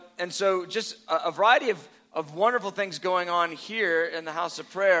and so just a variety of wonderful things going on here in the house of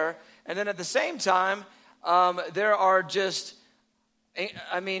prayer. And then at the same time, there are just,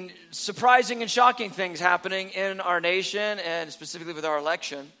 surprising and shocking things happening in our nation and specifically with our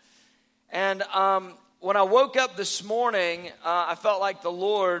election. And when I woke up this morning, I felt like the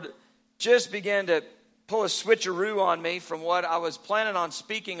Lord just began to pull a switcheroo on me from what I was planning on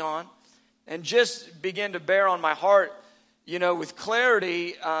speaking on, and just began to bear on my heart, with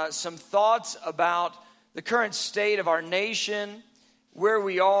clarity, some thoughts about the current state of our nation, where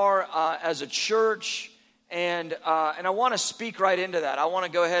we are as a church, and I want to speak right into that. I want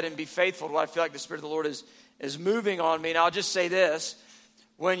to go ahead and be faithful to what I feel like the Spirit of the Lord is moving on me. And I'll just say this: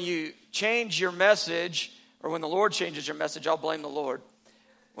 when you change your message, or when the Lord changes your message, I'll blame the Lord.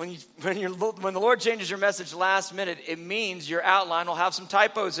 When the Lord changes your message last minute, it means your outline will have some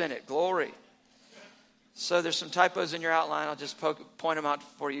typos in it. Glory. So there's some typos in your outline. I'll just point them out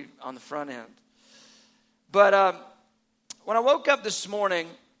for you on the front end. But when I woke up this morning,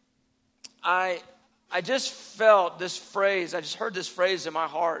 I just felt this phrase. I just heard this phrase in my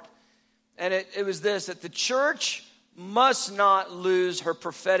heart. And it was this: that the church must not lose her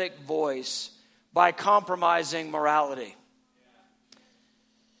prophetic voice by compromising morality.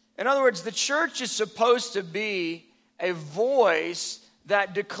 In other words, the church is supposed to be a voice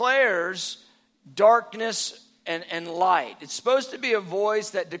that declares darkness and light. It's supposed to be a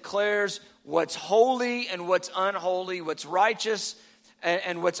voice that declares what's holy and what's unholy, what's righteous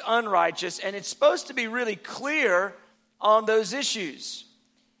and what's unrighteous. And it's supposed to be really clear on those issues.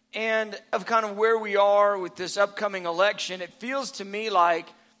 And of kind of where we are with this upcoming election, it feels to me like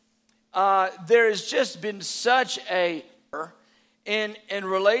there has just been such a in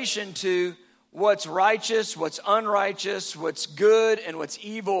relation to what's righteous, what's unrighteous, what's good, and what's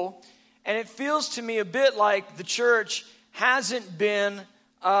evil. And it feels to me a bit like the church hasn't been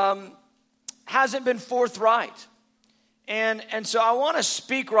forthright. And so I want to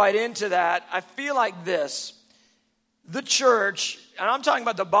speak right into that. I feel like this: the church, and I'm talking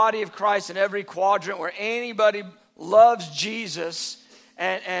about the body of Christ in every quadrant where anybody loves Jesus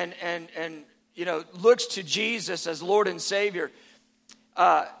and looks to Jesus as Lord and Savior.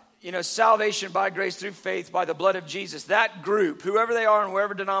 Salvation by grace through faith by the blood of Jesus. That group, whoever they are in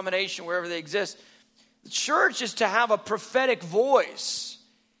wherever denomination, wherever they exist, the church is to have a prophetic voice.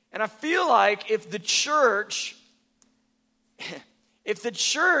 And I feel like if the church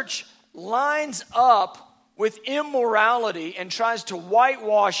lines up with immorality and tries to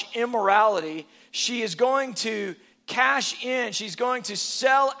whitewash immorality, she is going to cash in. She's going to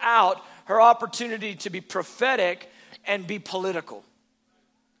sell out her opportunity to be prophetic and be political.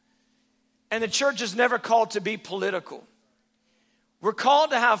 And the church is never called to be political. We're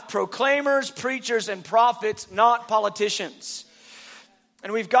called to have proclaimers, preachers, and prophets, not politicians.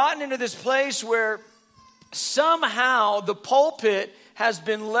 And we've gotten into this place where somehow the pulpit has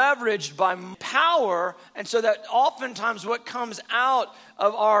been leveraged by power, and so that oftentimes what comes out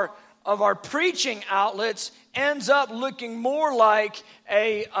of our preaching outlets ends up looking more like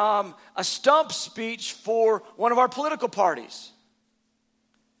a stump speech for one of our political parties.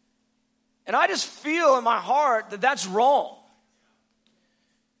 And I just feel in my heart that that's wrong.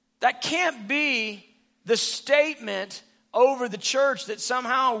 That can't be the statement over the church, that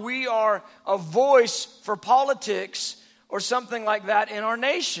somehow we are a voice for politics or something like that in our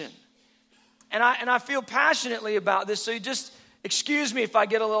nation. And I feel passionately about this, so you just excuse me if I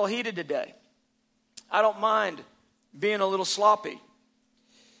get a little heated today. I don't mind being a little sloppy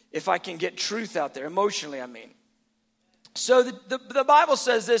if I can get truth out there, emotionally, I mean. So the Bible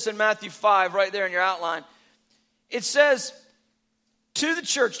says this in Matthew 5, right there in your outline. It says, to the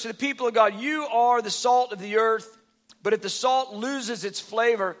church, to the people of God, you are the salt of the earth, but if the salt loses its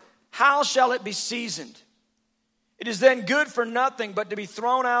flavor, how shall it be seasoned? It is then good for nothing but to be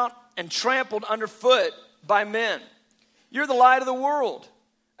thrown out and trampled underfoot by men. You're the light of the world.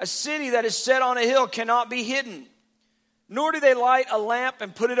 A city that is set on a hill cannot be hidden. Nor do they light a lamp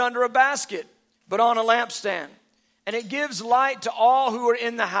and put it under a basket, but on a lampstand. And it gives light to all who are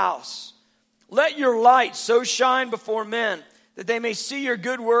in the house. Let your light so shine before men that they may see your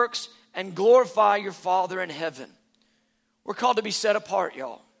good works and glorify your Father in heaven. We're called to be set apart,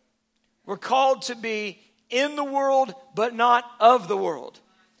 y'all. We're called to be in the world, but not of the world.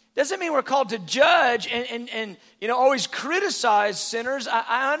 Doesn't mean we're called to judge and always criticize sinners.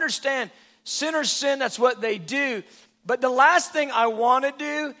 I understand sinners sin, that's what they do. But the last thing I want to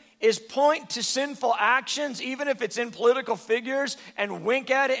do is point to sinful actions, even if it's in political figures, and wink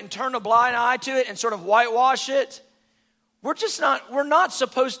at it and turn a blind eye to it and sort of whitewash it. We're not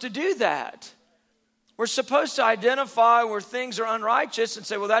supposed to do that. We're supposed to identify where things are unrighteous and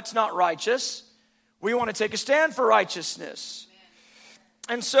say, well, that's not righteous. We want to take a stand for righteousness.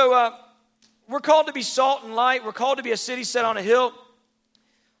 And so we're called to be salt and light. We're called to be a city set on a hill.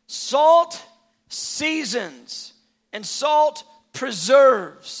 Salt seasons, and salt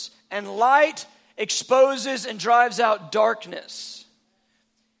preserves, and light exposes and drives out darkness.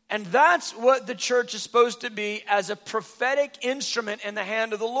 And that's what the church is supposed to be as a prophetic instrument in the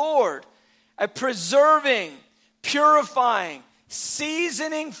hand of the Lord. A preserving, purifying,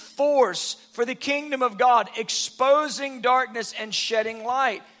 seasoning force for the kingdom of God, exposing darkness and shedding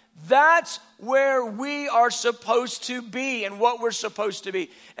light. That's where we are supposed to be and what we're supposed to be.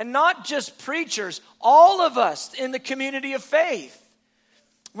 And not just preachers, all of us in the community of faith.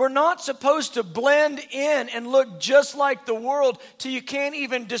 We're not supposed to blend in and look just like the world till you can't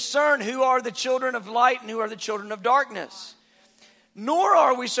even discern who are the children of light and who are the children of darkness. Nor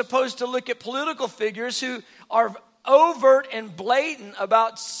are we supposed to look at political figures who are overt and blatant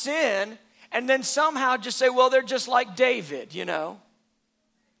about sin and then somehow just say, well, they're just like David, you know.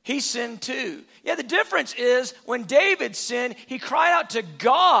 He sinned too. Yeah, the difference is when David sinned, he cried out to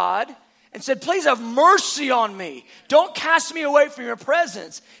God and said, please have mercy on me. Don't cast me away from your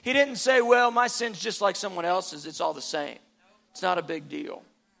presence. He didn't say, well, my sin's just like someone else's. It's all the same. It's not a big deal.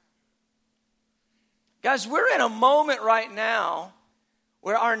 Guys, we're in a moment right now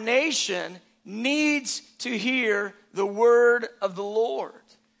where our nation needs to hear the word of the Lord.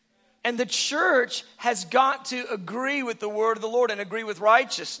 And the church has got to agree with the word of the Lord and agree with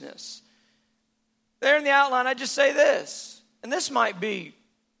righteousness. There in the outline, I just say this, and this might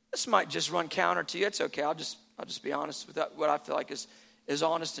just run counter to you. It's okay. I'll just be honest with what I feel like is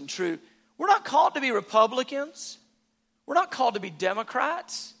honest and true. We're not called to be Republicans. We're not called to be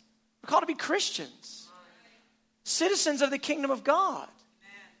Democrats. We're called to be Christians, citizens of the kingdom of God.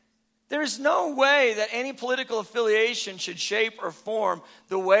 There is no way that any political affiliation should shape or form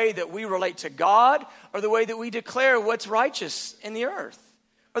the way that we relate to God or the way that we declare what's righteous in the earth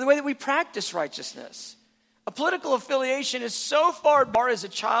or the way that we practice righteousness. A political affiliation is so far as a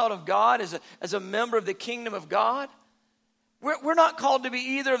child of God, as a member of the kingdom of God. We're not called to be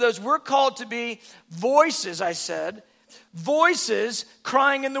either of those. We're called to be voices, I said. Voices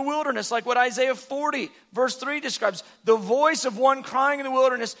crying in the wilderness, like what Isaiah 40 verse 3 describes. The voice of one crying in the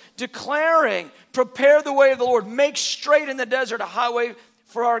wilderness, declaring, prepare the way of the Lord, make straight in the desert a highway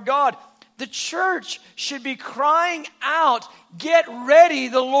for our God. The church should be crying out, get ready,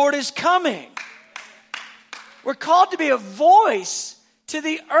 the Lord is coming. We're called to be a voice to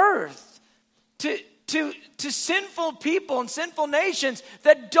the earth, to sinful people and sinful nations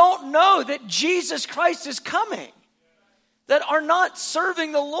that don't know that Jesus Christ is coming, that are not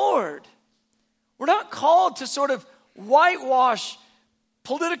serving the Lord. We're not called to sort of whitewash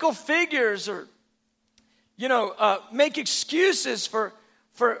political figures or, make excuses for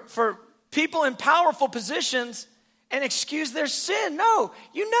people in powerful positions and excuse their sin. No,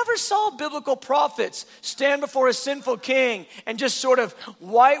 you never saw biblical prophets stand before a sinful king and just sort of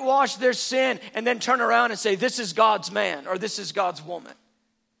whitewash their sin and then turn around and say, this is God's man or this is God's woman.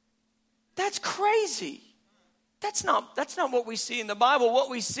 That's crazy. That's not what we see in the Bible. What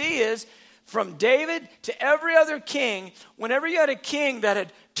we see is from David to every other king, whenever you had a king that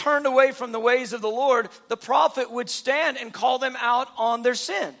had turned away from the ways of the Lord, the prophet would stand and call them out on their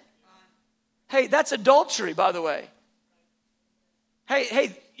sin. Hey, that's adultery, by the way.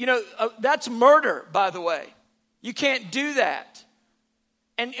 Hey, that's murder, by the way. You can't do that.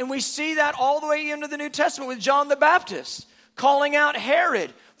 And we see that all the way into the New Testament with John the Baptist calling out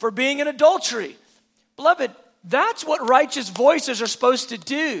Herod for being in adultery. Beloved, that's what righteous voices are supposed to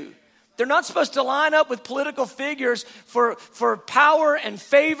do. They're not supposed to line up with political figures for power and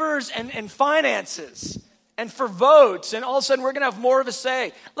favors and finances and for votes. And all of a sudden we're going to have more of a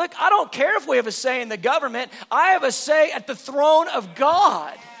say. Look, I don't care if we have a say in the government. I have a say at the throne of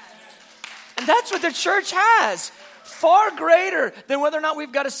God. And that's what the church has. Far greater than whether or not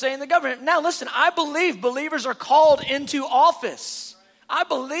we've got a say in the government. Now listen, I believe believers are called into office. I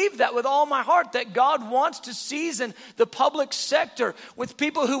believe that with all my heart, that God wants to season the public sector with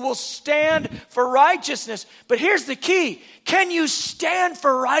people who will stand for righteousness. But here's the key. Can you stand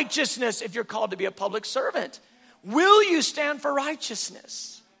for righteousness if you're called to be a public servant? Will you stand for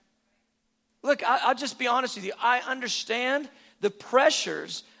righteousness? Look, I'll just be honest with you. I understand the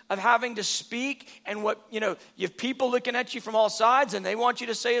pressures of having to speak and you have people looking at you from all sides and they want you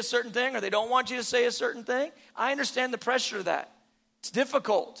to say a certain thing or they don't want you to say a certain thing. I understand the pressure of that. It's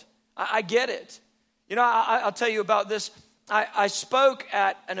difficult. I get it. I'll tell you about this. I spoke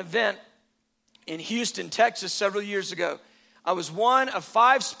at an event in Houston, Texas several years ago. I was one of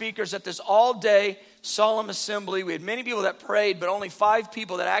 5 speakers at this all-day solemn assembly. We had many people that prayed, but only 5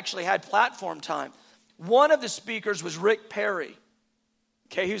 people that actually had platform time. One of the speakers was Rick Perry.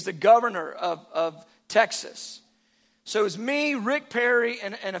 Okay, he was the governor of Texas. So it was me, Rick Perry,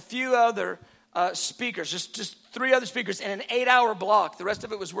 and a few other speakers, just 3 other speakers in an 8-hour block. The rest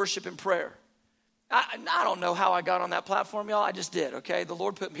of it was worship and prayer. I don't know how I got on that platform, y'all. I just did, okay? The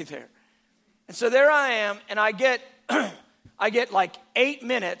Lord put me there. And so there I am, and I get like 8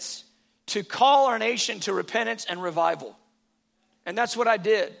 minutes to call our nation to repentance and revival. And that's what I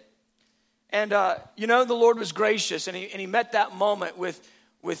did. And, the Lord was gracious, and he met that moment with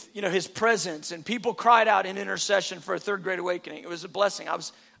his presence, and people cried out in intercession for a third great awakening. It was a blessing.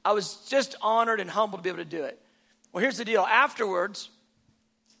 I was just honored and humbled to be able to do it. Well, here's the deal. Afterwards,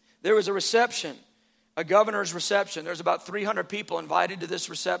 there was a reception, a governor's reception. There was about 300 people invited to this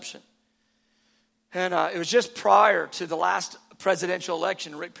reception. And it was just prior to the last presidential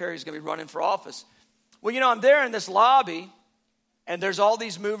election. Rick Perry's going to be running for office. Well, I'm there in this lobby, and there's all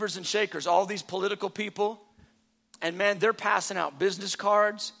these movers and shakers, all these political people. And, man, they're passing out business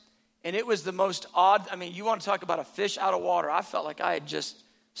cards. And it was the most odd. I mean, you want to talk about a fish out of water. I felt like I had just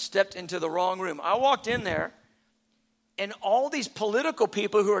stepped into the wrong room. I walked in there, and all these political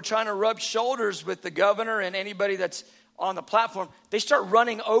people who are trying to rub shoulders with the governor and anybody that's on the platform, they start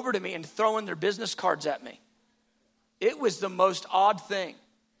running over to me and throwing their business cards at me. It was the most odd thing.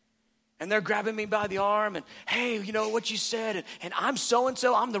 And they're grabbing me by the arm and, hey, what you said, and I'm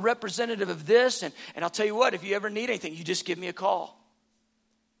so-and-so, I'm the representative of this, and I'll tell you what, if you ever need anything, you just give me a call.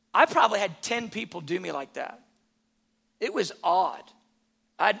 I probably had 10 people do me like that. It was odd.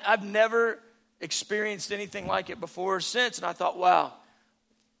 I've never experienced anything like it before or since, and I thought, wow,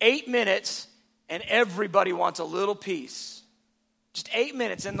 8 minutes and everybody wants a little piece. Just 8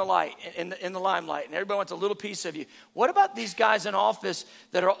 minutes in the light, in the limelight, and everybody wants a little piece of you. What about these guys in office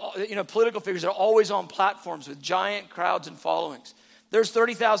that are, political figures that are always on platforms with giant crowds and followings? There's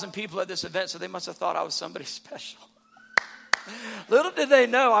 30,000 people at this event, so they must have thought I was somebody special. Little did they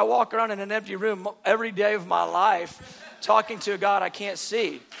know I walk around in an empty room every day of my life talking to a God I can't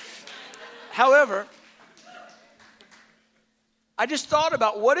see. However, I just thought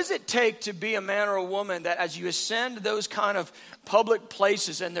about what does it take to be a man or a woman that as you ascend those kind of public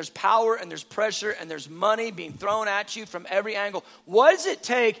places and there's power and there's pressure and there's money being thrown at you from every angle, what does it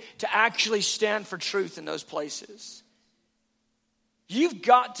take to actually stand for truth in those places? You've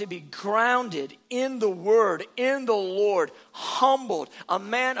got to be grounded in the Word, in the Lord, humbled, a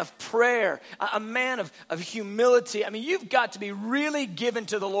man of prayer, a man of humility. I mean, you've got to be really given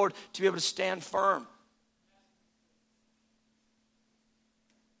to the Lord to be able to stand firm.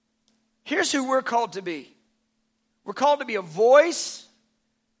 Here's who we're called to be. We're called to be a voice,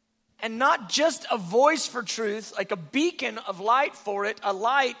 and not just a voice for truth, like a beacon of light for it, a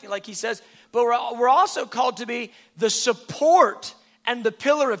light, like he says, but we're also called to be the support and the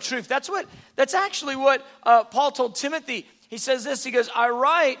pillar of truth. That's actually what Paul told Timothy. He says this, he goes, I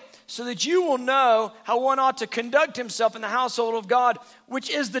write so that you will know how one ought to conduct himself in the household of God, which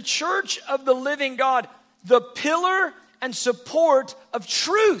is the church of the living God, the pillar and support of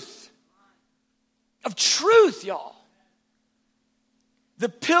truth. Of truth, y'all. The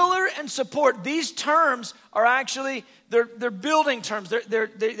pillar and support, these terms are actually, they're building terms.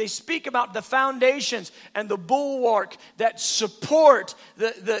 They speak about the foundations and the bulwark that support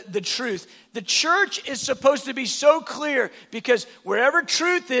the truth. The church is supposed to be so clear because wherever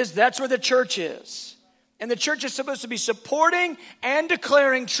truth is, that's where the church is. And the church is supposed to be supporting and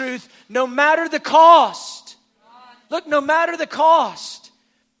declaring truth no matter the cost. Look, no matter the cost.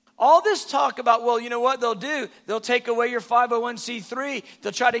 All this talk about, well, you know what they'll do? They'll take away your 501c3.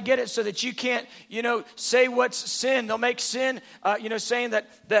 They'll try to get it so that you can't, say what's sin. They'll make sin, saying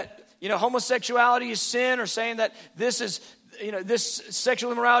that homosexuality is sin, or saying that this is, this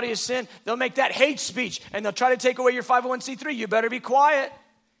sexual immorality is sin. They'll make that hate speech, and they'll try to take away your 501c3. You better be quiet.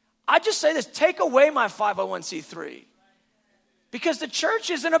 I just say this, take away my 501c3. Because the church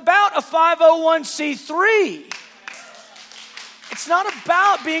isn't about a 501c3. It's not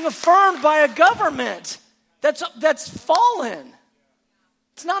about being affirmed by a government that's fallen.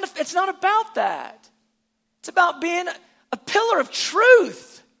 It's not about that. It's about being a pillar of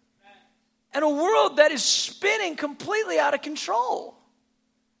truth in a world that is spinning completely out of control.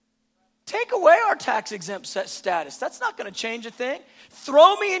 Take away our tax-exempt status. That's not going to change a thing.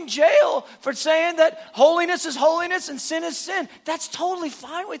 Throw me in jail for saying that holiness is holiness and sin is sin. That's totally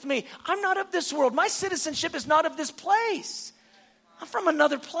fine with me. I'm not of this world. My citizenship is not of this place. I'm from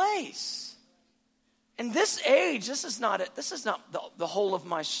another place. In this age, this is not the whole of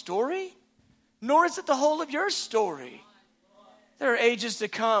my story, nor is it the whole of your story. There are ages to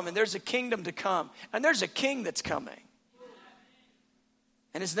come, and there's a kingdom to come, and there's a king that's coming.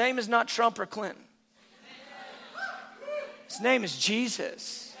 And his name is not Trump or Clinton. His name is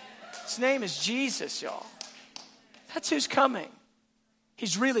Jesus. His name is Jesus, y'all. That's who's coming.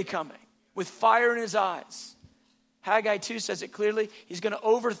 He's really coming with fire in his eyes. Haggai 2 says it clearly. He's going to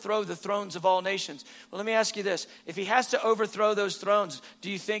overthrow the thrones of all nations. Well, let me ask you this. If he has to overthrow those thrones, do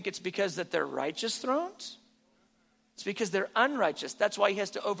you think it's because that they're righteous thrones? It's because they're unrighteous. That's why he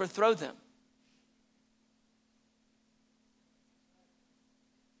has to overthrow them.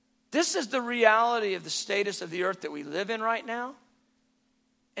 This is the reality of the status of the earth that we live in right now.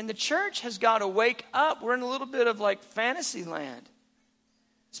 And the church has got to wake up. We're in a little bit of like fantasy land.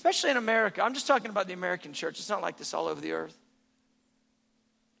 Especially in America. I'm just talking about the American church. It's not like this all over the earth.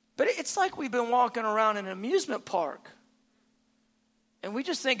 But it's like we've been walking around in an amusement park. And we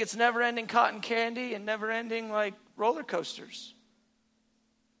just think it's never-ending cotton candy and never-ending like roller coasters.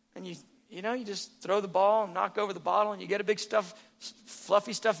 And you just throw the ball and knock over the bottle and you get a big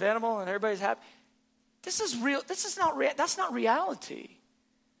fluffy stuffed animal and everybody's happy. This is real. That's not reality.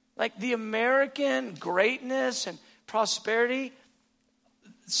 Like the American greatness and prosperity,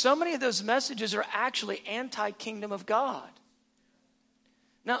 so many of those messages are actually anti-kingdom of God.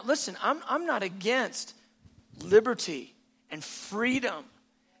 Now, listen, I'm not against liberty and freedom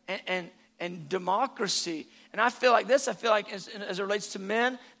and democracy. And I feel like this. I feel like as it relates to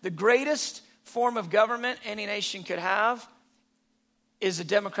men, the greatest form of government any nation could have is a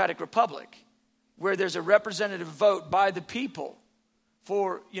democratic republic, where there's a representative vote by the people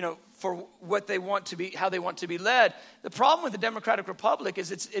for what they want to be, how they want to be led. The problem with the democratic republic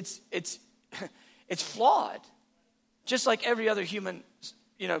is it's flawed. Just like every other human,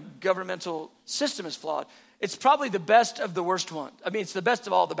 governmental system is flawed. It's probably the best of the worst one. I mean, it's the best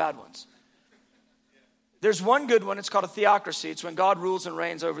of all the bad ones. There's one good one. It's called a theocracy. It's when God rules and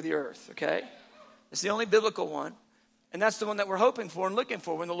reigns over the earth, okay? It's the only biblical one. And that's the one that we're hoping for and looking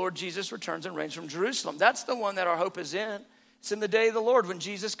for when the Lord Jesus returns and reigns from Jerusalem. That's the one that our hope is in. It's in the day of the Lord when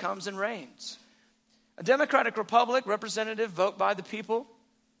Jesus comes and reigns. A democratic republic, representative, vote by the people.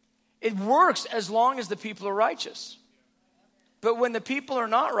 It works as long as the people are righteous. But when the people are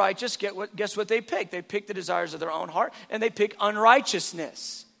not righteous, guess what they pick? They pick the desires of their own heart, and they pick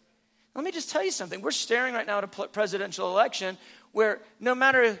unrighteousness. Let me just tell you something. We're staring right now at a presidential election where no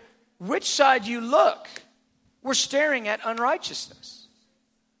matter which side you look, we're staring at unrighteousness.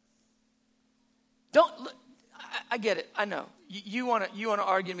 I get it. I know. You want to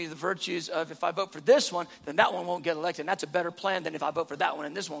argue to me the virtues of if I vote for this one, then that one won't get elected. And that's a better plan than if I vote for that one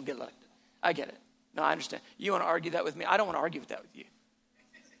and this won't get elected. I get it. No, I understand. You want to argue that with me? I don't want to argue with that with you.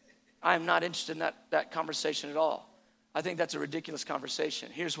 I am not interested in that conversation at all. I think that's a ridiculous conversation.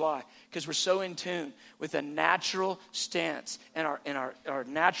 Here's why. Because we're so in tune with a natural stance and our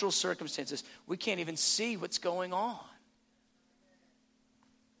natural circumstances, we can't even see what's going on.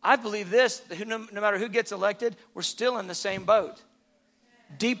 I believe this, that no matter who gets elected, we're still in the same boat.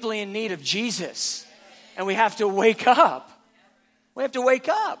 Deeply in need of Jesus. And we have to wake up. We have to wake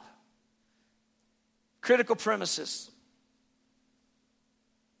up. Critical premises.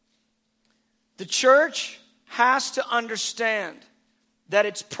 The church has to understand that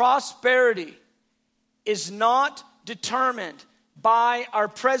its prosperity is not determined by our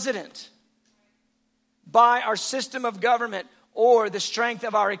president, by our system of government, or the strength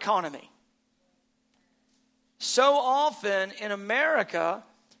of our economy. So often in America,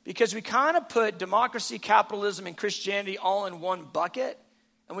 because we kind of put democracy, capitalism, and Christianity all in one bucket,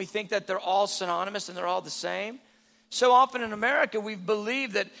 and we think that they're all synonymous and they're all the same. So often in America, we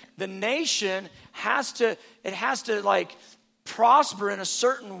believe that the nation has to like prosper in a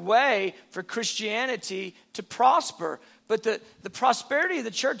certain way for Christianity to prosper. But the prosperity of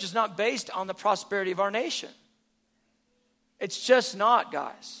the church is not based on the prosperity of our nation. It's just not,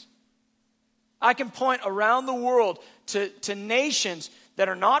 guys. I can point around the world to nations that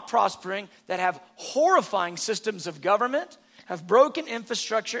are not prospering, that have horrifying systems of government, have broken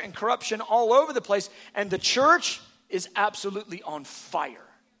infrastructure and corruption all over the place, and the church is absolutely on fire.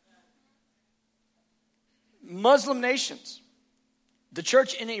 Muslim nations, the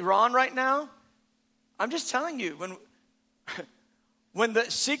church in Iran right now, I'm just telling you, when the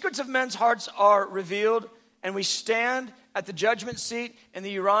secrets of men's hearts are revealed and we stand at the judgment seat and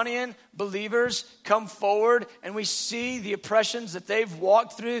the Iranian believers come forward and we see the oppressions that they've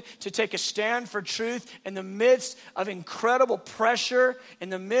walked through to take a stand for truth in the midst of incredible pressure, in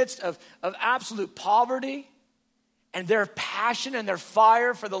the midst of absolute poverty, and their passion and their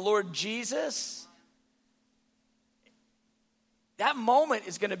fire for the Lord Jesus, that moment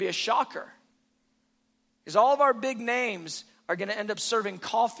is going to be a shocker. Because all of our big names are going to end up serving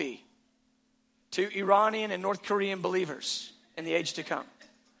coffee to Iranian and North Korean believers in the age to come.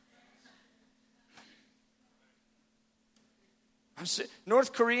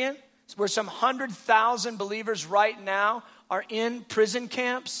 North Korean, where some 100,000 believers right now are in prison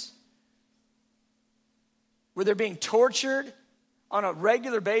camps, where they're being tortured on a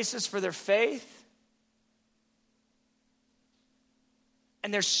regular basis for their faith.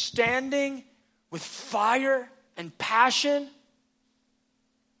 And they're standing with fire and passion.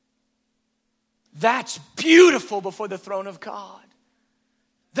 That's beautiful before the throne of God.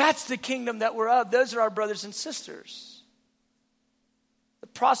 That's the kingdom that we're of. Those are our brothers and sisters. The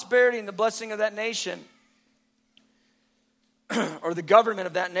prosperity and the blessing of that nation, or the government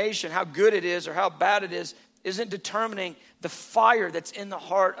of that nation, how good it is or how bad it is, isn't determining the fire that's in the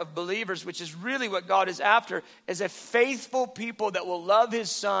heart of believers, which is really what God is after, is a faithful people that will love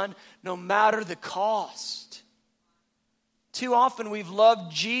his son no matter the cost. Too often we've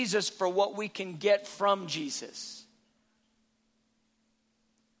loved Jesus for what we can get from Jesus.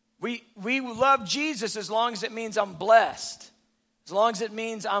 We love Jesus as long as it means I'm blessed. As long as it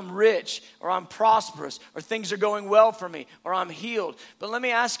means I'm rich or I'm prosperous or things are going well for me or I'm healed. But let me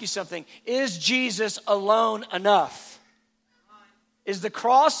ask you something. Is Jesus alone enough? Is the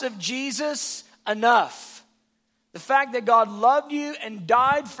cross of Jesus enough? The fact that God loved you and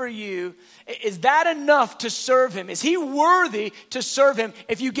died for you, is that enough to serve him? Is he worthy to serve him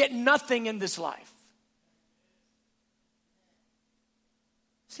if you get nothing in this life?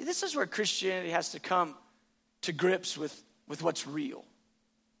 See, this is where Christianity has to come to grips with what's real.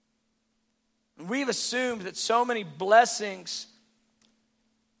 And we've assumed that so many blessings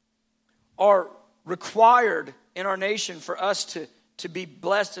are required in our nation for us to be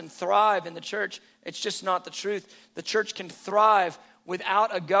blessed and thrive in the church. It's just not the truth. The church can thrive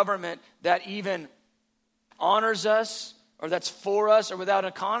without a government that even honors us or that's for us, or without an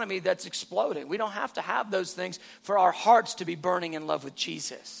economy that's exploding. We don't have to have those things for our hearts to be burning in love with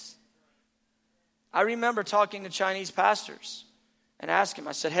Jesus. I remember talking to Chinese pastors and asking them,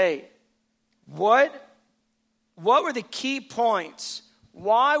 I said, hey, what were the key points?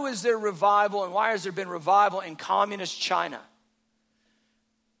 Why was there revival and why has there been revival in communist China?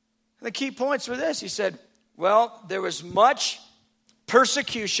 And the key points were this. He said, well, there was much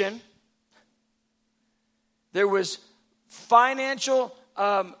persecution. There was financial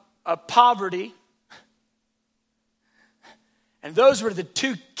poverty. And those were the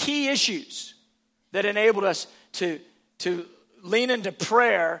two key issues that enabled us to lean into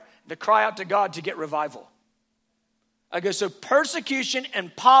prayer, to cry out to God to get revival. I go, so persecution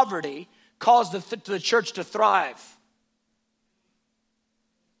and poverty caused the church to thrive.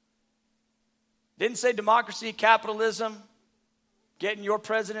 Didn't say democracy, capitalism, getting your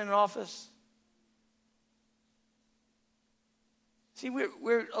president in office. See,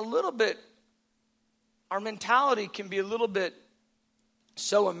 we're a little bit, our mentality can be a little bit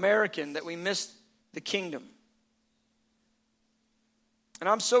so American that we miss the kingdom. And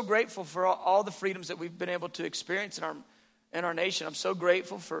I'm so grateful for all the freedoms that we've been able to experience in our nation. I'm so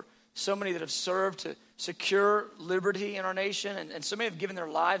grateful for so many that have served to secure liberty in our nation. And so many have given their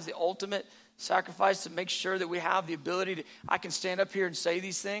lives the ultimate sacrifice to make sure that we have the ability to, I can stand up here and say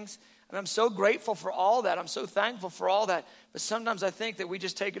these things. And I'm so grateful for all that. I'm so thankful for all that. But sometimes I think that we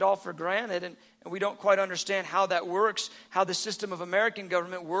just take it all for granted and we don't quite understand how that works, how the system of American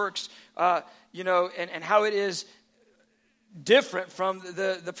government works, and how it is different from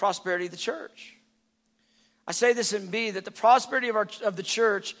the prosperity of the church. I say this in B, that the prosperity of the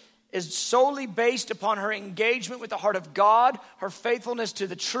church is solely based upon her engagement with the heart of God, her faithfulness to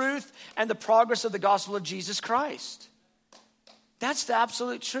the truth, and the progress of the gospel of Jesus Christ. That's the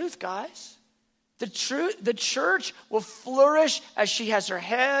absolute truth, guys. The church will flourish as she has her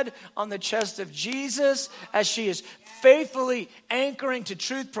head on the chest of Jesus, as she is faithfully anchoring to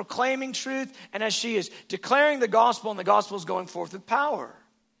truth, proclaiming truth, and as she is declaring the gospel, and the gospel is going forth with power.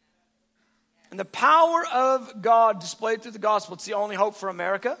 And the power of God displayed through the gospel, it's the only hope for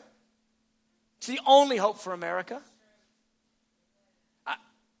America. It's the only hope for America.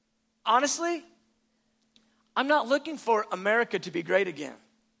 Honestly, I'm not looking for America to be great again.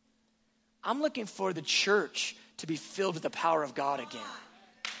 I'm looking for the church to be filled with the power of God again.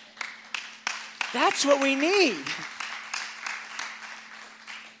 That's what we need.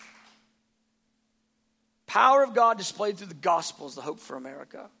 Power of God displayed through the gospel is the hope for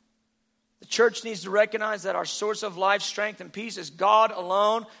America. The church needs to recognize that our source of life, strength, and peace is God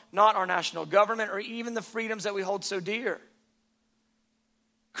alone, not our national government or even the freedoms that we hold so dear.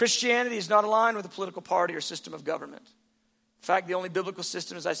 Christianity is not aligned with a political party or system of government. In fact, the only biblical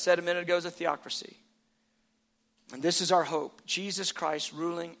system, as I said a minute ago, is a theocracy. And this is our hope, Jesus Christ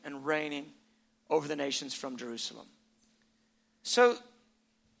ruling and reigning over the nations from Jerusalem. So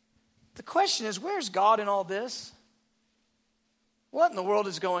the question is, where's God in all this? What in the world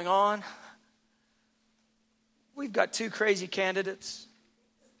is going on? We've got two crazy candidates.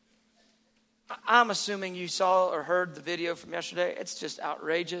 I'm assuming you saw or heard the video from yesterday. It's just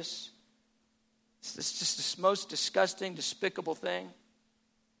outrageous. It's just the most disgusting, despicable thing.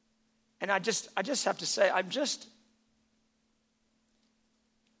 And I just have to say, I just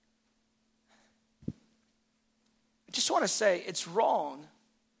want to say it's wrong.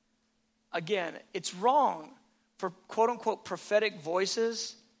 Again, it's wrong for quote-unquote prophetic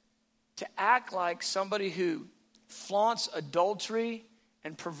voices to act like somebody who flaunts adultery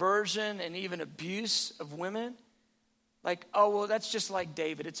and perversion and even abuse of women. Like, oh, well, that's just like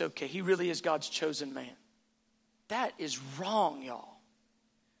David. It's okay. He really is God's chosen man. That is wrong, y'all.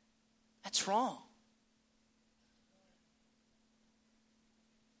 That's wrong.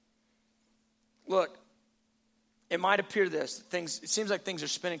 Look, it might appear it seems like things are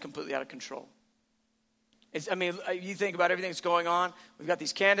spinning completely out of control. You think about everything that's going on. We've got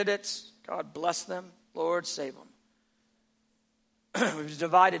these candidates. God bless them. Lord, save them. We've a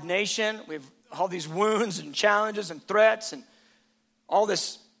divided nation. We have all these wounds and challenges and threats and all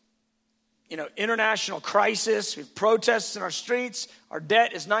this, international crisis. We have protests in our streets. Our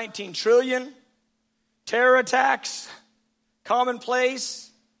debt is $19 trillion. Terror attacks, commonplace.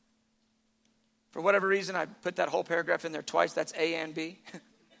 For whatever reason, I put that whole paragraph in there twice. That's A and B.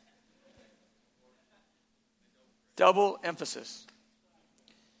 Double emphasis.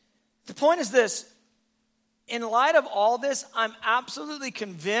 The point is this. In light of all this, I'm absolutely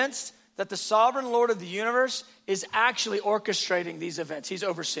convinced that the sovereign Lord of the universe is actually orchestrating these events. He's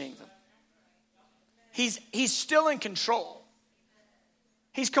overseeing them. He's still in control.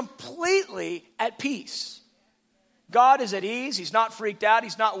 He's completely at peace. God is at ease. He's not freaked out.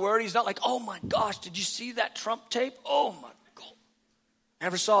 He's not worried. He's not like, oh my gosh, did you see that Trump tape? Oh my God.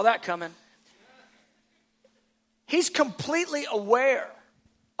 Never saw that coming. He's completely aware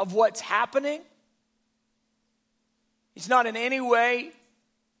of what's happening. He's not in any way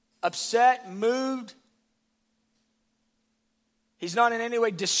upset, moved. He's not in any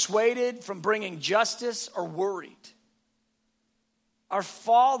way dissuaded from bringing justice or worried. Our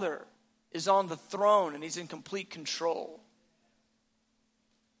Father is on the throne and he's in complete control.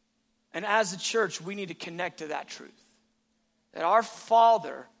 And as a church, we need to connect to that truth. That our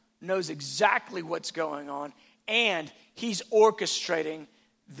Father knows exactly what's going on and he's orchestrating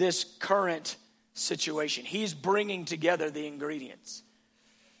this current situation. He's bringing together the ingredients.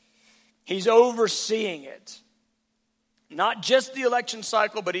 He's overseeing it. Not just the election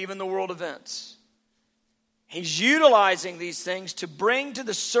cycle, but even the world events. He's utilizing these things to bring to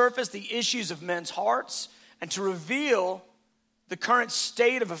the surface the issues of men's hearts and to reveal the current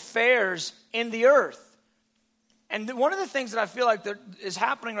state of affairs in the earth. And one of the things that I feel like that is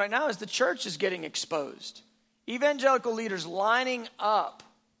happening right now is the church is getting exposed. Evangelical leaders lining up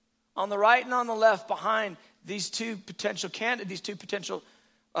on the right and on the left behind these two candidates who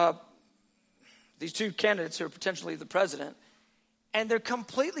are potentially the president, and they're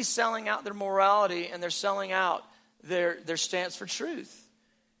completely selling out their morality and they're selling out their stance for truth.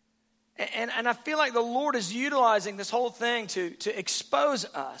 And I feel like the Lord is utilizing this whole thing to expose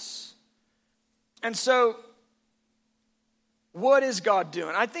us. And so, what is God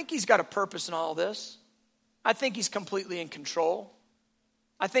doing? I think he's got a purpose in all this. I think he's completely in control.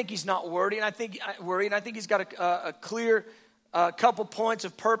 I think he's not worried, and I think he's got a clear couple points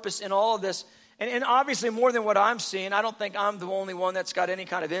of purpose in all of this. And obviously more than what I'm seeing. I don't think I'm the only one that's got any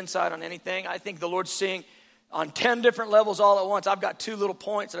kind of insight on anything. I think the Lord's seeing on 10 different levels all at once. I've got 2 little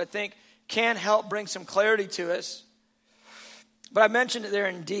points that I think can help bring some clarity to us. But I mentioned it there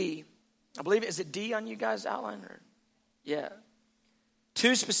in D. I believe, is it D on you guys' outline? Yeah.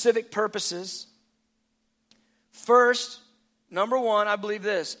 2 specific purposes. First, number 1, I believe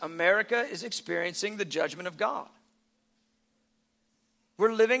this. America is experiencing the judgment of God.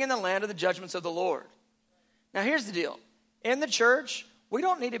 We're living in the land of the judgments of the Lord. Now, here's the deal. In the church, we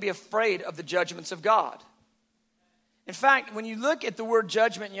don't need to be afraid of the judgments of God. In fact, when you look at the word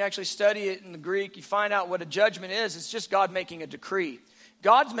judgment and you actually study it in the Greek, you find out what a judgment is. It's just God making a decree.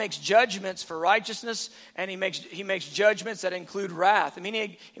 God makes judgments for righteousness, and he makes judgments that include wrath. I mean,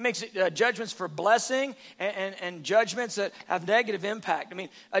 he makes judgments for blessing and judgments that have negative impact. I mean,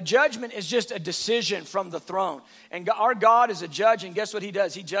 a judgment is just a decision from the throne. And our God is a judge, and guess what he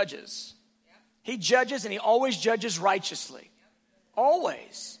does? He judges. He judges, and he always judges righteously.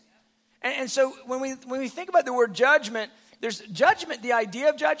 Always. And so when we think about the word judgment, there's judgment. The idea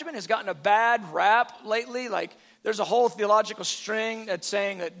of judgment has gotten a bad rap lately, like there's a whole theological string that's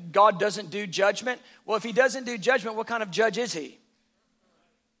saying that God doesn't do judgment. Well, if he doesn't do judgment, what kind of judge is he?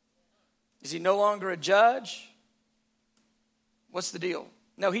 Is he no longer a judge? What's the deal?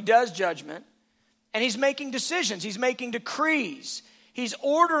 No, he does judgment, and he's making decisions. He's making decrees. He's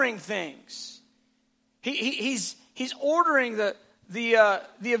ordering things. He's ordering the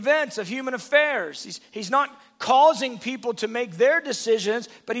events of human affairs. He's not causing people to make their decisions,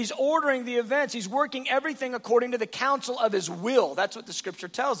 but he's ordering the events. He's working everything according to the counsel of his will. That's what the scripture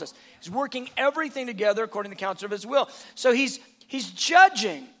tells us. He's working everything together according to the counsel of his will. So he's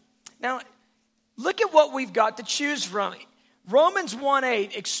judging. Now, look at what we've got to choose from. Romans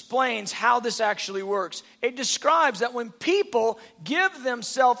 1:8 explains how this actually works. It describes that when people give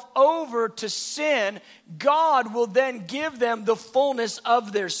themselves over to sin, God will then give them the fullness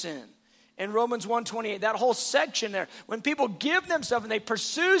of their sin. In Romans 1:28, that whole section there, when people give themselves and they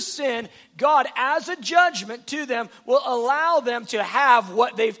pursue sin, God, as a judgment to them, will allow them to have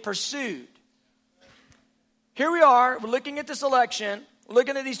what they've pursued. Here we are, we're looking at this election, we're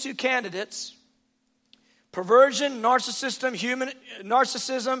looking at these two candidates. Perversion, narcissism,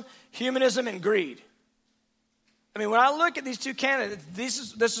 humanism, and greed. I mean, when I look at these two candidates,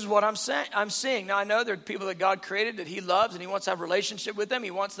 this is what I'm seeing. Now, I know there are people that God created that he loves and he wants to have a relationship with them.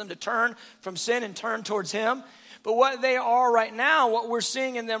 He wants them to turn from sin and turn towards him. But what they are right now, what we're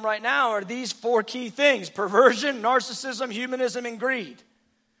seeing in them right now are these four key things: perversion, narcissism, humanism, and greed.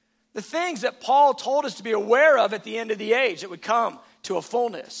 The things that Paul told us to be aware of at the end of the age that would come to a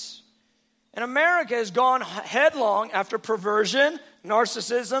fullness. And America has gone headlong after perversion,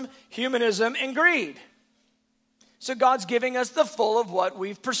 narcissism, humanism, and greed. So God's giving us the full of what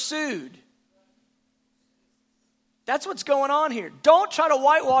we've pursued. That's what's going on here. Don't try to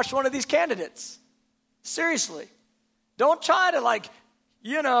whitewash one of these candidates. Seriously. Don't try to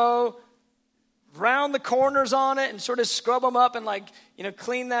round the corners on it and sort of scrub them up and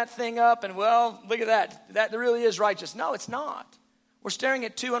clean that thing up and, well, look at that. That really is righteous. No, it's not. We're staring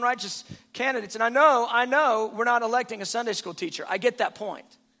at two unrighteous candidates. And I know we're not electing a Sunday school teacher. I get that point.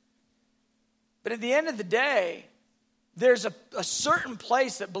 But at the end of the day, there's a certain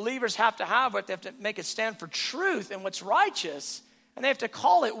place that believers have to have where they have to make a stand for truth and what's righteous. And they have to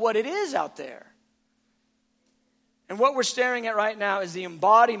call it what it is out there. And what we're staring at right now is the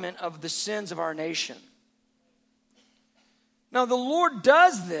embodiment of the sins of our nation. Now, the Lord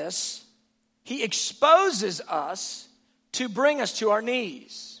does this. He exposes us to bring us to our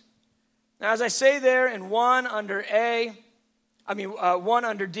knees. Now, as I say there in 1 under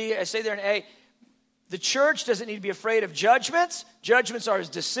D, I say there in A, the church doesn't need to be afraid of judgments. Judgments are his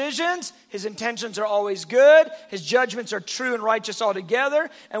decisions. His intentions are always good. His judgments are true and righteous altogether.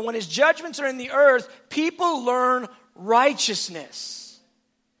 And when his judgments are in the earth, people learn righteousness.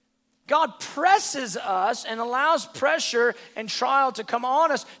 God presses us and allows pressure and trial to come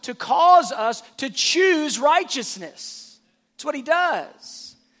on us to cause us to choose righteousness. It's what he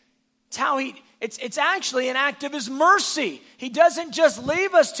does. It's actually an act of his mercy. He doesn't just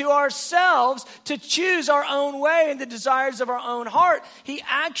leave us to ourselves to choose our own way and the desires of our own heart. He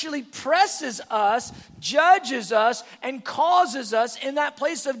actually presses us, judges us, and causes us in that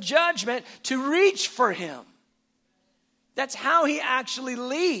place of judgment to reach for him. That's how he actually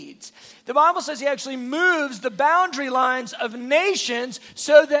leads. The Bible says he actually moves the boundary lines of nations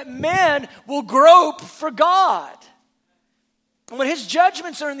so that men will grope for God. And when his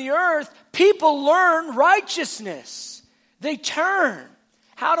judgments are in the earth, people learn righteousness. They turn.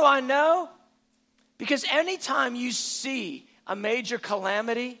 How do I know? Because anytime you see a major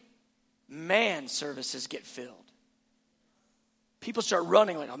calamity, man services get filled. People start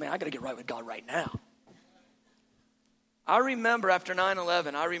running like, oh man, I got to get right with God right now. I remember after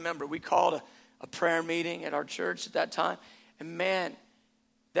 9/11, we called a prayer meeting at our church at that time. And man,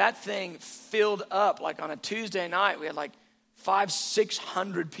 that thing filled up. Like on a Tuesday night, we had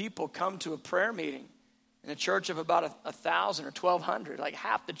 500-600 people come to a prayer meeting in a church of about 1,000 or 1,200. Like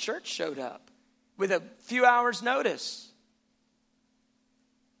half the church showed up with a few hours' notice.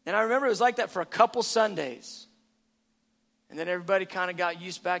 And I remember it was like that for a couple Sundays. And then everybody kind of got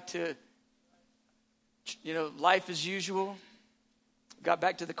used back to, life as usual. Got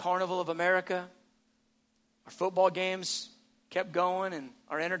back to the Carnival of America. Our football games kept going and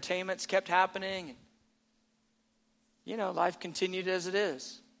our entertainments kept happening. And life continued as it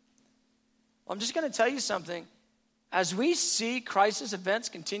is. Well, I'm just going to tell you something. As we see crisis events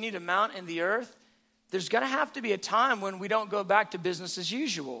continue to mount in the earth, there's going to have to be a time when we don't go back to business as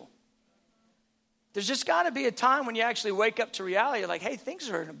usual. There's just got to be a time when you actually wake up to reality. Like, hey, things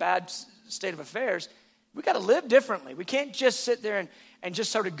are in a bad state of affairs. We got to live differently. We can't just sit there and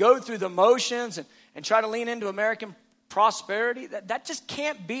just sort of go through the motions and try to lean into American prosperity. That just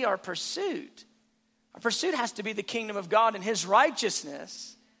can't be our pursuit. Our pursuit has to be the kingdom of God and his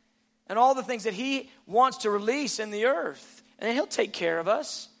righteousness and all the things that he wants to release in the earth. And then he'll take care of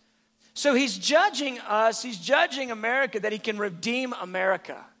us. So he's judging us. He's judging America that he can redeem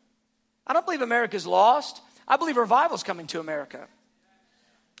America. I don't believe America's lost. I believe revival's coming to America.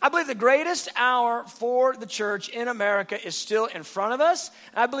 I believe the greatest hour for the church in America is still in front of us.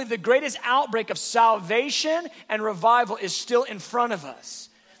 And I believe the greatest outbreak of salvation and revival is still in front of us.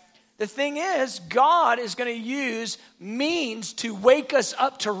 The thing is, God is going to use means to wake us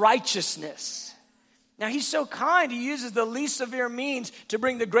up to righteousness. Now, he's so kind, he uses the least severe means to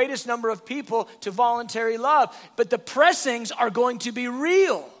bring the greatest number of people to voluntary love. But the pressings are going to be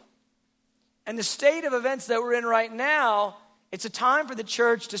real. And the state of events that we're in right now, it's a time for the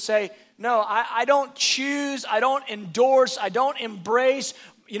church to say, no, I don't choose, I don't endorse, I don't embrace,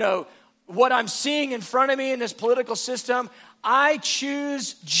 what I'm seeing in front of me in this political system. I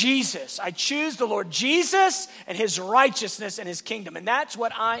choose Jesus. I choose the Lord Jesus and his righteousness and his kingdom. And that's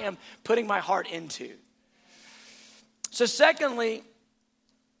what I am putting my heart into. So secondly,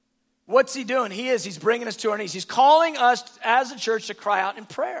 what's he doing? He's bringing us to our knees. He's calling us as a church to cry out in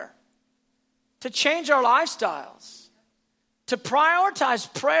prayer, to change our lifestyles, to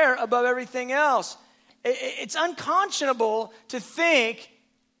prioritize prayer above everything else. It's unconscionable to think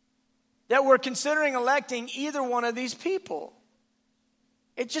that we're considering electing either one of these people.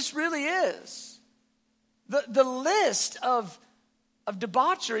 It just really is. The list of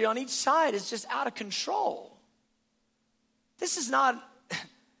debauchery on each side is just out of control. This is not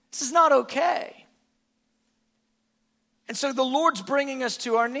okay. And so the Lord's bringing us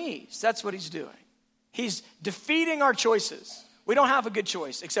to our knees. That's what he's doing. He's defeating our choices. We don't have a good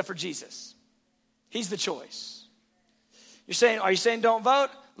choice except for Jesus. He's the choice. Are you saying don't vote?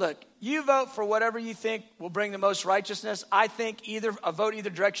 Look, you vote for whatever you think will bring the most righteousness. I think a vote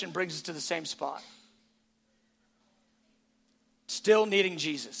either direction brings us to the same spot. Still needing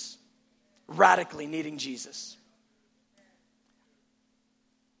Jesus. Radically needing Jesus.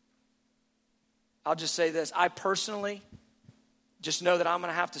 I'll just say this. I personally just know that I'm going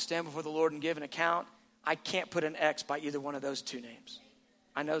to have to stand before the Lord and give an account. I can't put an X by either one of those two names.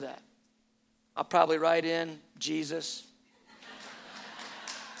 I know that. I'll probably write in Jesus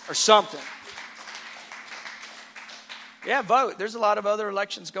or something. Yeah, vote. There's a lot of other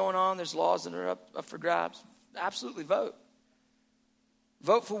elections going on. There's laws that are up for grabs. Absolutely vote.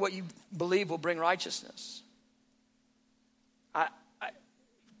 Vote for what you believe will bring righteousness.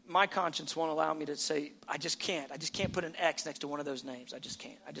 My conscience won't allow me to say, I just can't. I just can't put an X next to one of those names. I just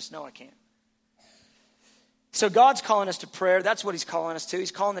can't. I just know I can't. So God's calling us to prayer. That's what he's calling us to.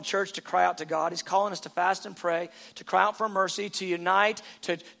 He's calling the church to cry out to God. He's calling us to fast and pray, to cry out for mercy, to unite,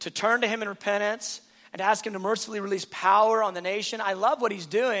 to turn to him in repentance, and to ask him to mercifully release power on the nation. I love what he's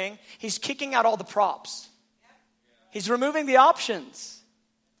doing. He's kicking out all the props. He's removing the options.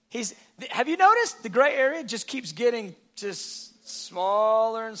 Have you noticed the gray area just keeps getting just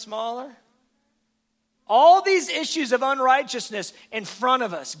smaller and smaller? All these issues of unrighteousness in front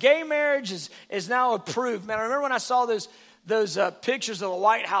of us. Gay marriage is now approved. Man, I remember when I saw those pictures of the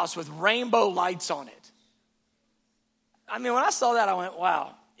White House with rainbow lights on it. I mean, when I saw that, I went,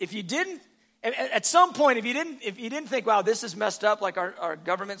 wow. If you didn't, at some point, if you didn't think, wow, this is messed up, like our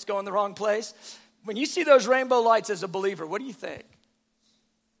government's going the wrong place, when you see those rainbow lights as a believer, what do you think?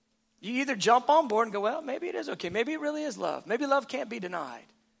 You either jump on board and go, well, maybe it is okay. Maybe it really is love. Maybe love can't be denied.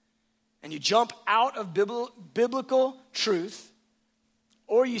 And you jump out of biblical truth,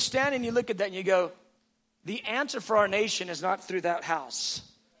 or you stand and you look at that and you go, the answer for our nation is not through that house.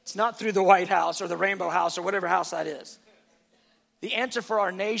 It's not through the White House or the Rainbow House or whatever house that is. The answer for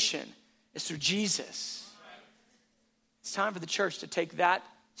our nation is through Jesus. It's time for the church to take that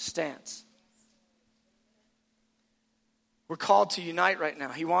stance. We're called to unite right now.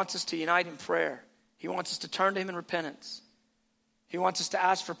 He wants us to unite in prayer. He wants us to turn to him in repentance. He wants us to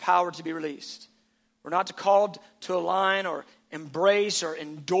ask for power to be released. We're not called to align or embrace or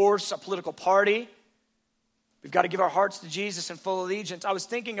endorse a political party. We've got to give our hearts to Jesus in full allegiance. I was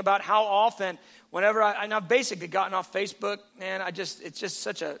thinking about how often, whenever I've basically gotten off Facebook, man, it's just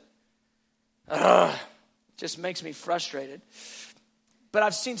such a, it just makes me frustrated. But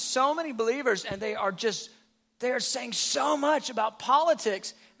I've seen so many believers, and they are saying so much about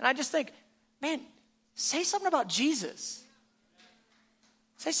politics, and I just think, man, say something about Jesus.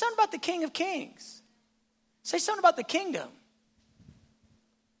 Say something about the King of Kings. Say something about the kingdom.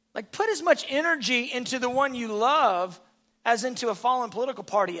 Like, put as much energy into the one you love as into a fallen political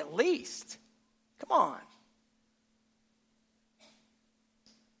party at least. Come on.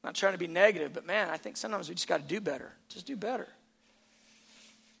 Not trying to be negative, but man, I think sometimes we just got to do better. Just do better.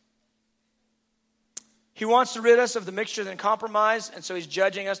 He wants to rid us of the mixture and compromise, and so he's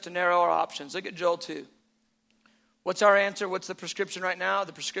judging us to narrow our options. Look at Joel 2. What's our answer? What's the prescription right now?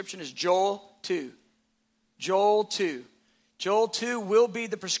 The prescription is Joel 2. Joel 2. Joel 2 will be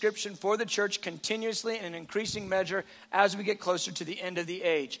the prescription for the church continuously in an increasing measure as we get closer to the end of the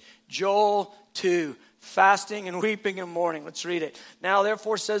age. Joel 2. Fasting and weeping and mourning. Let's read it. Now,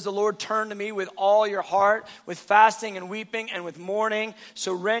 therefore, says the Lord, turn to me with all your heart, with fasting and weeping and with mourning.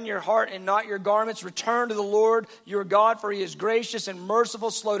 So rend your heart and not your garments. Return to the Lord your God, for he is gracious and merciful,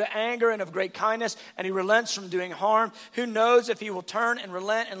 slow to anger and of great kindness, and he relents from doing harm. Who knows if he will turn and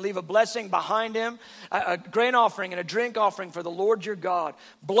relent and leave a blessing behind him, a grain offering and a drink offering for the Lord your God.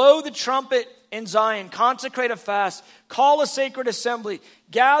 Blow the trumpet in Zion, consecrate a fast, call a sacred assembly,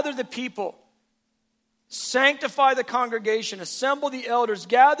 gather the people. Sanctify the congregation, assemble the elders,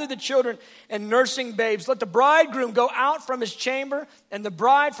 gather the children and nursing babes. Let the bridegroom go out from his chamber and the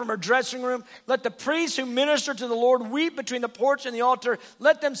bride from her dressing room. Let the priests who minister to the Lord weep between the porch and the altar.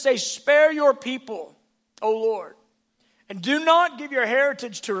 Let them say, spare your people, O Lord, and do not give your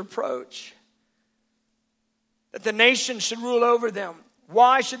heritage to reproach, that the nations should rule over them.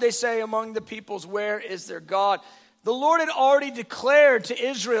 Why should they say among the peoples, where is their God? The Lord had already declared to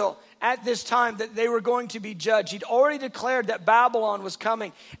Israel at this time that they were going to be judged. He'd already declared that Babylon was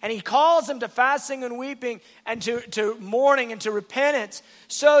coming. And he calls them to fasting and weeping and to mourning and to repentance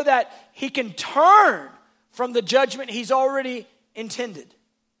so that he can turn from the judgment he's already intended.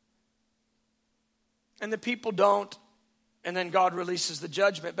 And the people don't, and then God releases the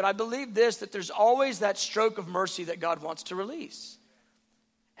judgment. But I believe this, that there's always that stroke of mercy that God wants to release.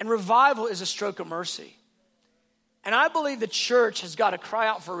 And revival is a stroke of mercy. And I believe the church has got to cry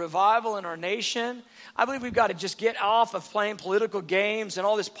out for revival in our nation. I believe we've got to just get off of playing political games and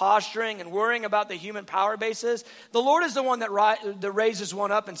all this posturing and worrying about the human power bases. The Lord is the one that raises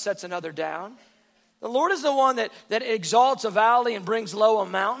one up and sets another down. The Lord is the one that exalts a valley and brings low a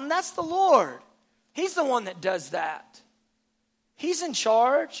mountain. That's the Lord. He's the one that does that. He's in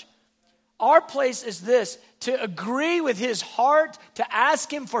charge. Our place is this, to agree with his heart, to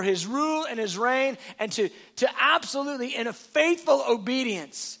ask him for his rule and his reign, and to absolutely, in a faithful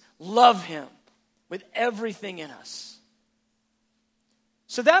obedience, love him with everything in us.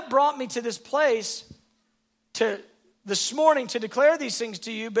 So that brought me to this place this morning to declare these things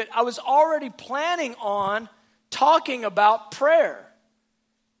to you, but I was already planning on talking about prayer.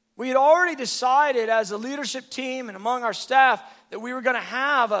 We had already decided as a leadership team and among our staff that we were going to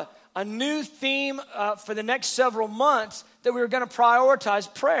have a new theme for the next several months, that we were going to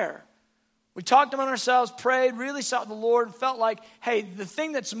prioritize prayer. We talked among ourselves, prayed, really sought the Lord, and felt like, hey, the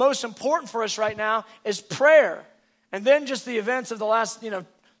thing that's most important for us right now is prayer. And then just the events of the last,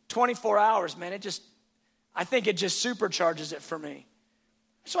 24 hours, man, I think it just supercharges it for me.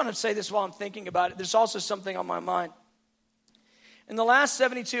 I just want to say this while I'm thinking about it. There's also something on my mind. In the last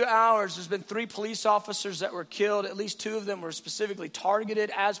 72 hours, there's been 3 police officers that were killed. At least 2 of them were specifically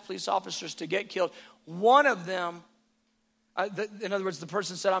targeted as police officers to get killed. One of them, in other words, the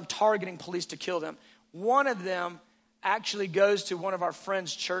person said, I'm targeting police to kill them. One of them actually goes to one of our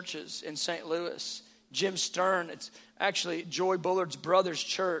friends' churches in St. Louis, Jim Stern. It's actually Joy Bullard's brother's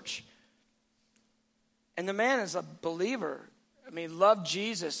church. And the man is a believer. I mean, loved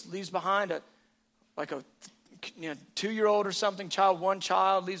Jesus, leaves behind a 2-year-old or something, one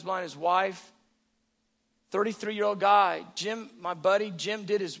child, leaves behind his wife. 33-year-old guy. Jim, my buddy, Jim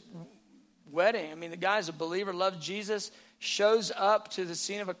did his wedding. I mean, the guy's a believer, loves Jesus, shows up to the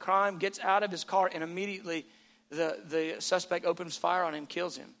scene of a crime, gets out of his car, and immediately the suspect opens fire on him,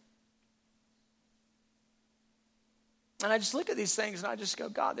 kills him. And I just look at these things and I just go,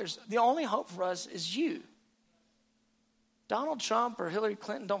 God, the only hope for us is you. Donald Trump or Hillary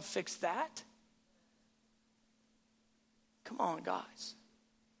Clinton don't fix that. Come on, guys.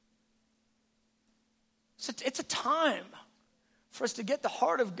 It's a time for us to get the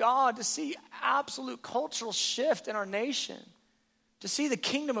heart of God, to see absolute cultural shift in our nation, to see the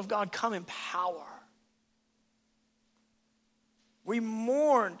kingdom of God come in power. We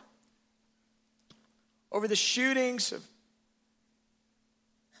mourned over the shootings of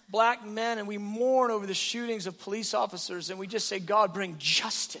black men, and we mourn over the shootings of police officers, and we just say, God, bring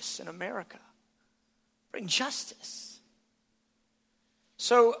justice in America. Bring justice.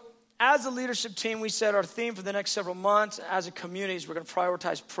 So as a leadership team, we said our theme for the next several months as a community is we're going to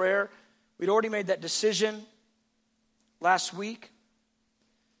prioritize prayer. We'd already made that decision last week.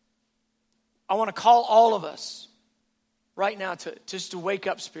 I want to call all of us right now to wake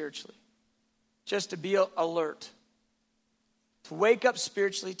up spiritually. just to be alert, to wake up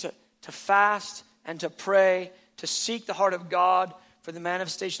spiritually, to fast and to pray, to seek the heart of God for the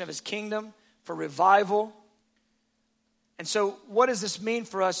manifestation of his kingdom, for revival. And so what does this mean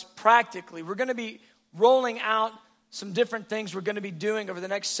for us practically? We're going to be rolling out some different things we're going to be doing over the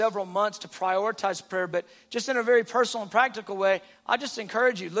next several months to prioritize prayer, but just in a very personal and practical way, I just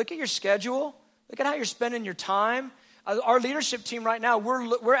encourage you, look at your schedule, look at how you're spending your time. Our leadership team right now,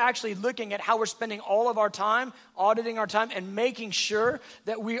 we're actually looking at how we're spending all of our time, auditing our time, and making sure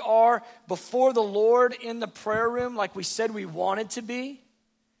that we are before the Lord in the prayer room like we said we wanted to be,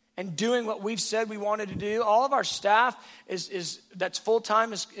 and doing what we've said we wanted to do. All of our staff that's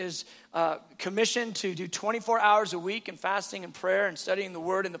full-time is commissioned to do 24 hours a week in fasting and prayer and studying the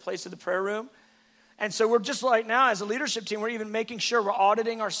Word in the place of the prayer room. And so we're just right now, as a leadership team, we're even making sure we're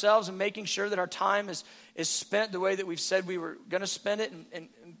auditing ourselves and making sure that our time is spent the way that we've said we were going to spend it and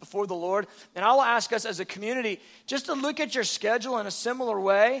before the Lord. And I will ask us as a community just to look at your schedule in a similar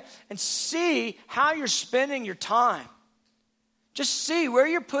way and see how you're spending your time. Just see where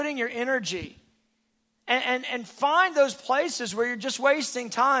you're putting your energy and find those places where you're just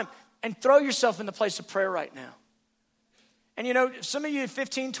wasting time and throw yourself in the place of prayer right now. And you know, some of you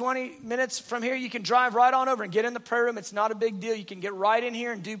 15, 20 minutes from here, you can drive right on over and get in the prayer room. It's not a big deal. You can get right in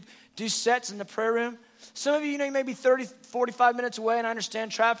here and do sets in the prayer room. Some of you, you may be 30, 45 minutes away, and I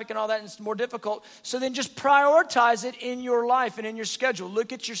understand traffic and all that, and it's more difficult. So then just prioritize it in your life and in your schedule.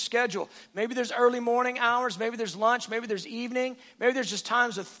 Look at your schedule. Maybe there's early morning hours. Maybe there's lunch. Maybe there's evening. Maybe there's just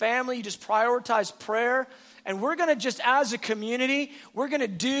times with family. You just prioritize prayer. And we're going to just, as a community, we're going to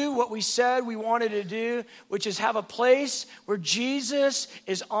do what we said we wanted to do, which is have a place where Jesus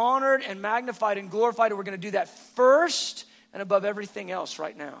is honored and magnified and glorified. And we're going to do that first and above everything else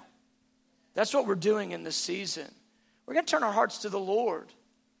right now. That's what we're doing in this season. We're going to turn our hearts to the Lord.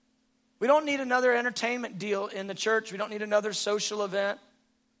 We don't need another entertainment deal in the church. We don't need another social event.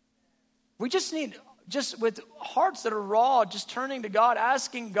 We just need, just with hearts that are raw, just turning to God,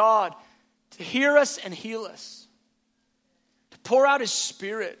 asking God to hear us and heal us, to pour out his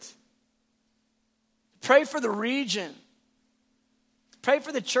Spirit, to pray for the region, pray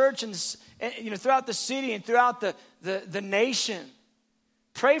for the church and throughout the city and throughout the nation.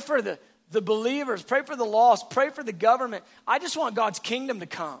 Pray for the believers, pray for the lost, pray for the government. I just want God's kingdom to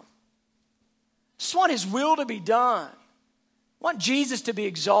come. I just want his will to be done. I want Jesus to be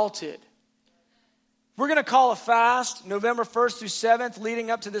exalted. We're going to call a fast November 1st through 7th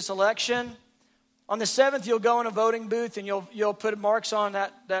leading up to this election. On the 7th, you'll go in a voting booth and you'll put marks on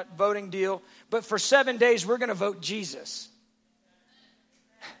that voting deal. But for 7 days, we're going to vote Jesus.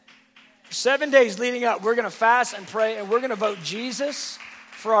 For 7 days leading up, we're going to fast and pray, and we're going to vote Jesus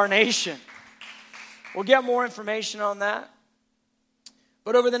for our nation. We'll get more information on that.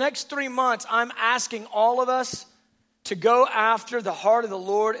 But over the next 3 months, I'm asking all of us to go after the heart of the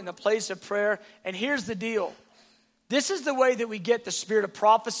Lord in the place of prayer. And here's the deal. This is the way that we get the spirit of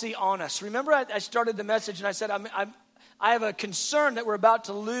prophecy on us. Remember, I started the message and I said, I have a concern that we're about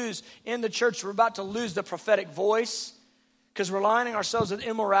to lose in the church. We're about to lose the prophetic voice because we're aligning ourselves with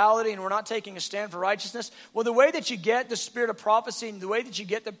immorality and we're not taking a stand for righteousness. Well, the way that you get the spirit of prophecy and the way that you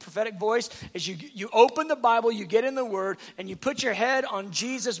get the prophetic voice is you open the Bible, you get in the Word, and you put your head on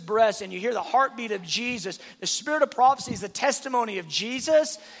Jesus' breast and you hear the heartbeat of Jesus. The spirit of prophecy is the testimony of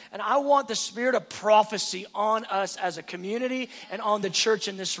Jesus, and I want the spirit of prophecy on us as a community and on the church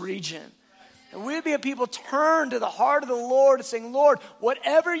in this region. And we'd be a people turn to the heart of the Lord and saying, Lord,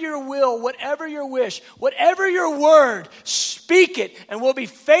 whatever your will, whatever your wish, whatever your word, speak it, and we'll be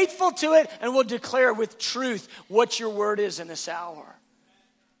faithful to it, and we'll declare with truth what your word is in this hour.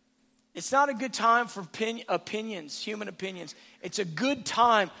 It's not a good time for opinions, human opinions. It's a good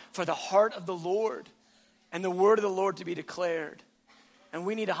time for the heart of the Lord and the word of the Lord to be declared. And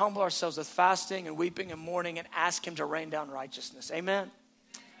we need to humble ourselves with fasting and weeping and mourning and ask him to rain down righteousness. Amen.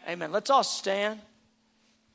 Amen. Let's all stand.